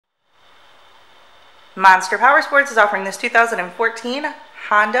Monster Powersports is offering this 2014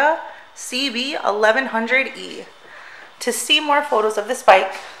 Honda CB1100E. To see more photos of this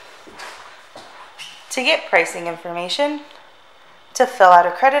bike, to get pricing information, to fill out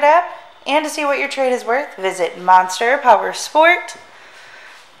a credit app, and to see what your trade is worth, visit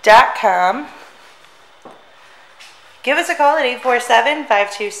monsterpowersport.com. Give us a call at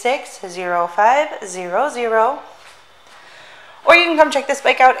 847-526-0500. Or you can come check this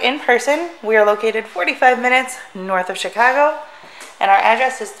bike out in person. We are located 45 minutes north of Chicago, and our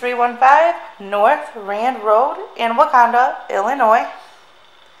address is 315 North Rand Road in Wauconda, Illinois.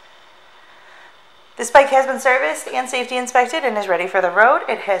 This bike has been serviced and safety inspected and is ready for the road.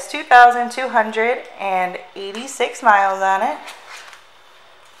 It has 2,286 miles on it.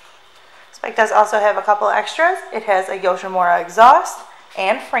 This bike does also have a couple extras. It has a Yoshimura exhaust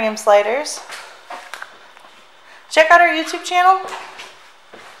and frame sliders. Check out our YouTube channel,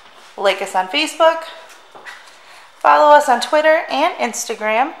 like us on Facebook, follow us on Twitter and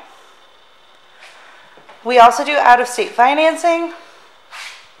Instagram. We also do out-of-state financing,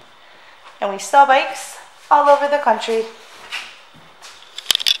 and we sell bikes all over the country.